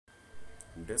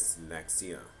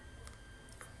Dyslexia.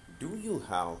 Do you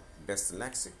have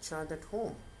dyslexic child at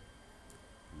home?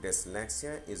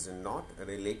 Dyslexia is not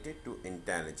related to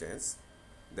intelligence.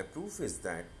 The proof is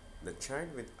that the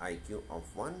child with IQ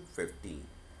of 150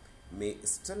 may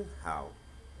still have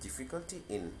difficulty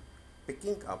in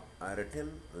picking up a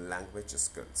written language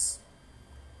skills.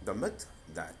 The myth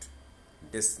that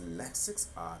dyslexics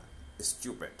are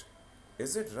stupid.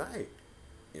 Is it right?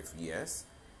 If yes,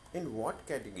 in what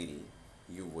category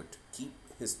you would keep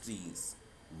history's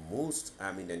most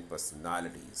eminent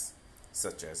personalities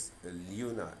such as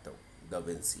Leonardo da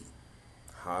Vinci,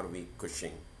 Harvey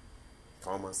Cushing,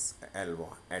 Thomas Alva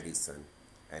Edison,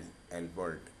 and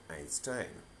Albert Einstein?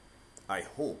 I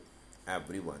hope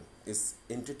everyone is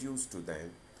introduced to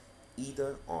them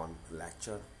either on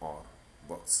lecture or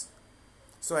books.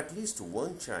 So, at least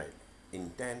one child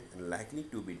in 10 likely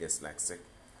to be dyslexic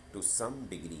to some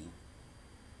degree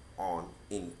on,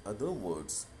 in other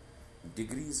words,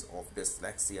 degrees of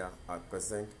dyslexia are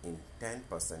present in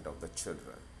 10% of the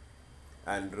children.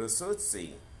 And research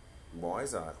say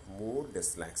boys are more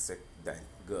dyslexic than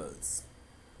girls.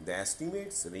 The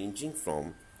estimates ranging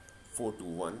from 4 to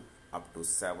 1 up to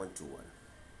 7 to 1.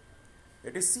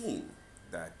 It is seen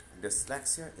that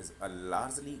dyslexia is a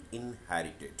largely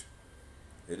inherited.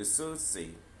 Research say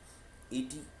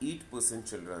 88%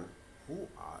 children who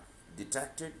are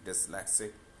detected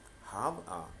dyslexic have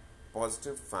a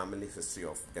positive family history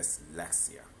of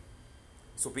dyslexia.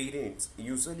 So parents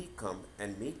usually come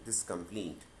and make this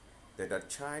complaint that a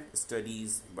child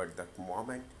studies but the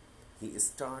moment he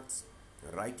starts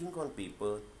writing on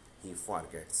paper he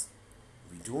forgets.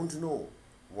 We don't know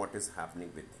what is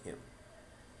happening with him.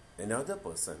 Another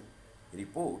person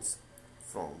reports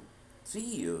from 3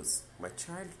 years my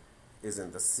child is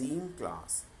in the same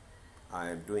class. I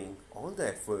am doing all the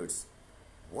efforts.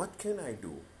 What can I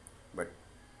do? But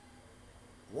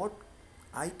what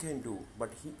I can do,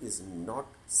 but he is not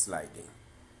sliding.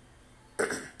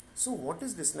 So, what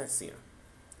is dyslexia?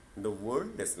 The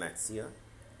word dyslexia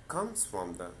comes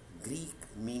from the Greek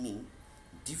meaning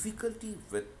difficulty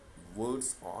with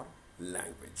words or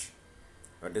language.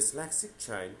 A dyslexic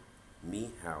child may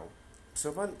have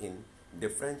trouble in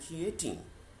differentiating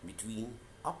between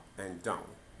up and down,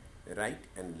 right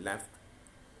and left.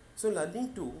 So,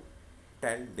 learning to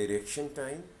tell direction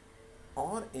time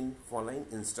or in following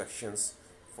instructions,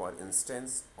 for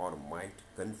instance, or might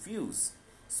confuse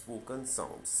spoken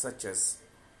sounds such as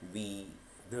the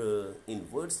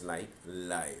in words like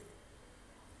live.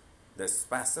 The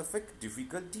specific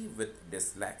difficulty with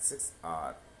dyslexics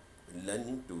are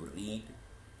learning to read,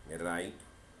 write,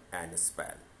 and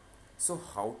spell. So,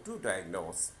 how to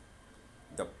diagnose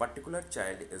the particular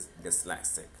child is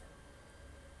dyslexic?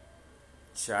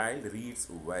 Child reads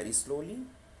very slowly,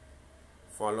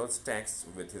 follows text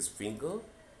with his finger,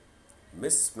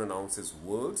 mispronounces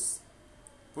words,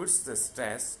 puts the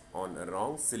stress on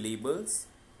wrong syllables,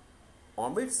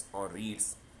 omits or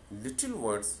reads little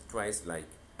words twice like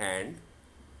and,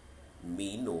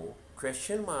 may know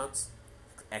question marks,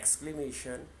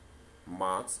 exclamation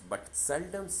marks but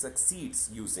seldom succeeds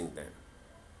using them,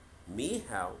 may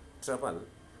have trouble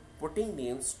putting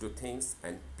names to things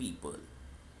and people,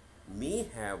 may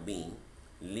have been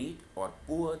late or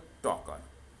poor talker,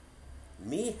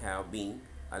 may have been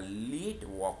a late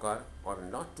walker or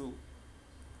not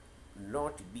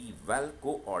be well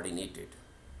coordinated.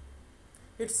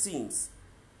 It seems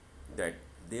that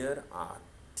there are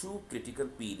two critical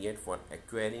periods for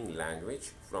acquiring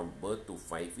language from birth to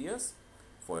 5 years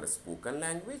for spoken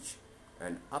language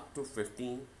and up to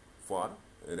 15 for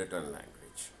written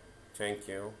language. Thank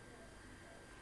you.